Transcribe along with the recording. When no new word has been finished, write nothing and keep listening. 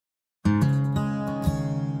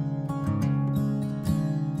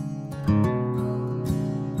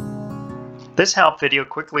This help video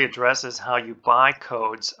quickly addresses how you buy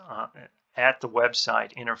codes at the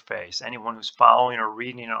website interface. Anyone who's following or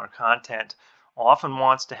reading our content often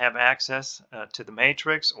wants to have access to the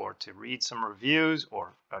matrix or to read some reviews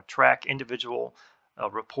or track individual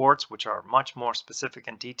reports, which are much more specific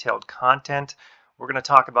and detailed content. We're going to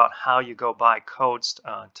talk about how you go buy codes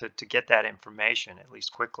to get that information, at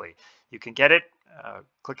least quickly. You can get it,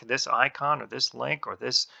 click this icon or this link or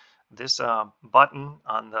this button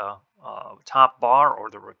on the top bar, or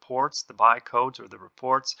the reports, the buy codes or the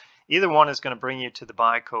reports. Either one is going to bring you to the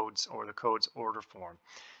buy codes or the codes order form.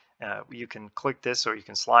 You can click this or you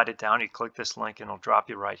can slide it down. You click this link and it'll drop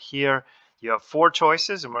you right here. You have four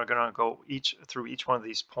choices and we're going to go through each one of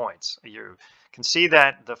these points. You can see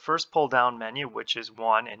that the first pull down menu, which is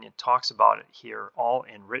one, and it talks about it here all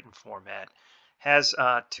in written format, has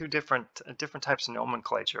two different types of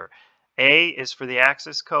nomenclature. A is for the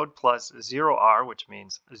access code plus 0R, which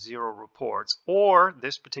means 0 reports, or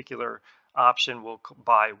this particular option will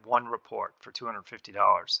buy one report for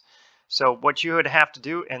 $250. So what you would have to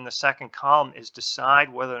do in the second column is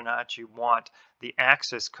decide whether or not you want the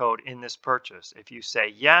access code in this purchase. If you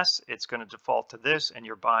say yes, it's going to default to this and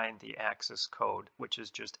you're buying the access code, which is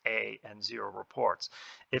just A and 0 reports.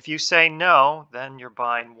 If you say no, then you're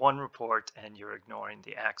buying one report and you're ignoring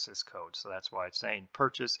the access code. So that's why it's saying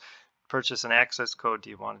purchase an access code. Do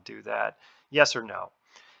you want to do that? Yes or no?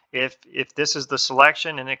 If this is the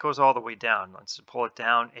selection, and it goes all the way down, let's pull it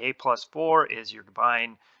down. A plus 4 is you're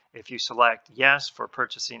buying. If you select yes for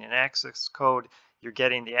purchasing an access code, you're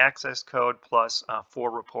getting the access code plus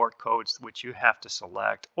 4 report codes, which you have to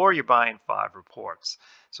select, or you're buying 5 reports.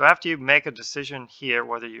 So after you make a decision here,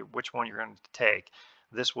 which one you're going to take,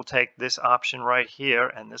 this will take this option right here,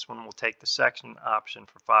 and this one will take the section option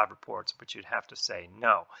for 5 reports, but you'd have to say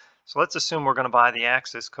no. So let's assume we're going to buy the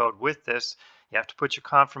access code with this. You have to put your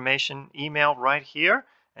confirmation email right here,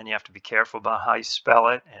 and you have to be careful about how you spell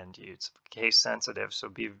it, and it's case sensitive, so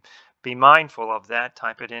be mindful of that.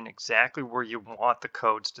 Type it in exactly where you want the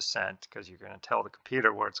codes to send, because you're going to tell the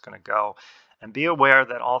computer where it's going to go. And be aware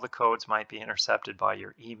that all the codes might be intercepted by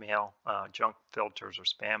your email junk filters or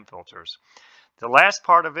spam filters. The last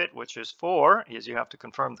part of it, which is 4, is you have to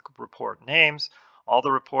confirm the report names. All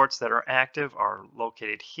the reports that are active are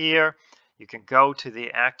located here. You can go to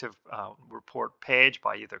the active report page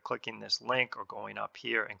by either clicking this link or going up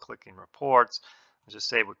here and clicking reports. Just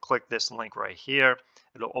say we click this link right here.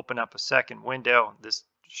 It'll open up a second window. This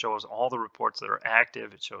shows all the reports that are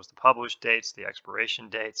active. It shows the published dates, the expiration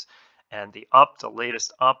dates, and the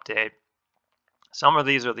latest update. Some of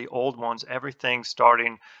these are the old ones. Everything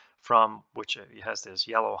starting from, which has this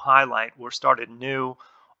yellow highlight, we're started new.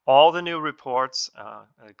 All the new reports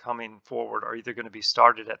coming forward are either going to be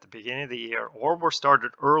started at the beginning of the year or were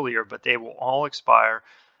started earlier, but they will all expire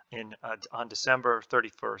on December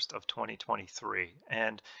 31st of 2023.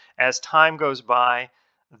 And as time goes by,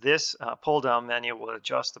 this pull-down menu will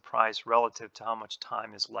adjust the price relative to how much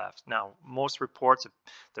time is left. Now, most reports,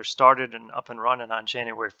 they're started and up and running on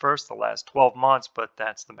January 1st, the last 12 months, but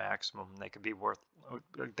that's the maximum. They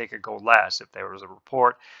could go less. If there was a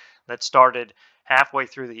report that started halfway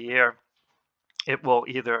through the year, it will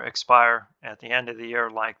either expire at the end of the year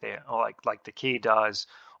like the key does,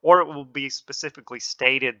 or it will be specifically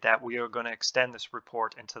stated that we are going to extend this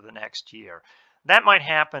report into the next year. That might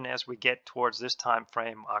happen as we get towards this time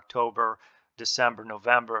frame, October, December,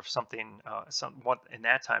 November, if something somewhat in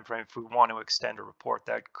that time frame, if we want to extend a report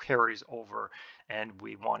that carries over and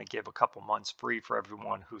we want to give a couple months free for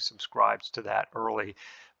everyone who subscribes to that early.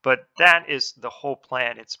 But that is the whole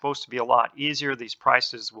plan. It's supposed to be a lot easier. These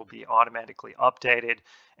prices will be automatically updated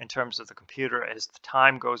in terms of the computer. As the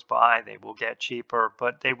time goes by, they will get cheaper,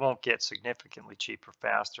 but they won't get significantly cheaper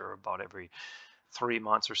faster. About every 3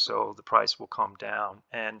 months or so, the price will come down,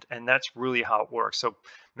 and that's really how it works. So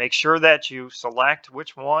make sure that you select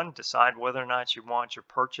which one, decide whether or not you want your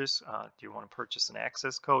purchase. Do you want to purchase an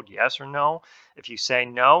access code, yes or no? If you say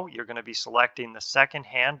no, you're going to be selecting the second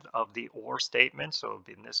hand of the or statement. So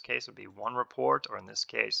in this case, it would be 1 report, or in this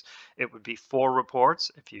case, it would be 4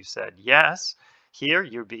 reports. If you said yes, here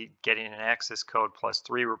you'd be getting an access code plus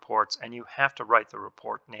 3 reports, and you have to write the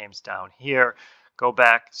report names down here. Go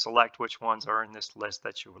back, select which ones are in this list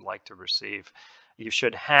that you would like to receive. You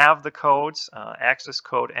should have the codes, access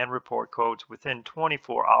code and report codes, within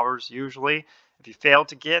 24 hours usually. If you fail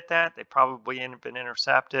to get that, they probably have been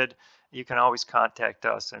intercepted. You can always contact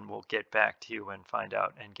us and we'll get back to you and find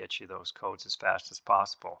out and get you those codes as fast as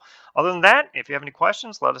possible. Other than that, if you have any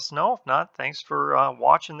questions, let us know. If not, thanks for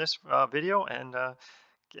watching this video,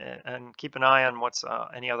 and keep an eye on what's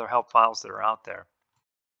any other help files that are out there.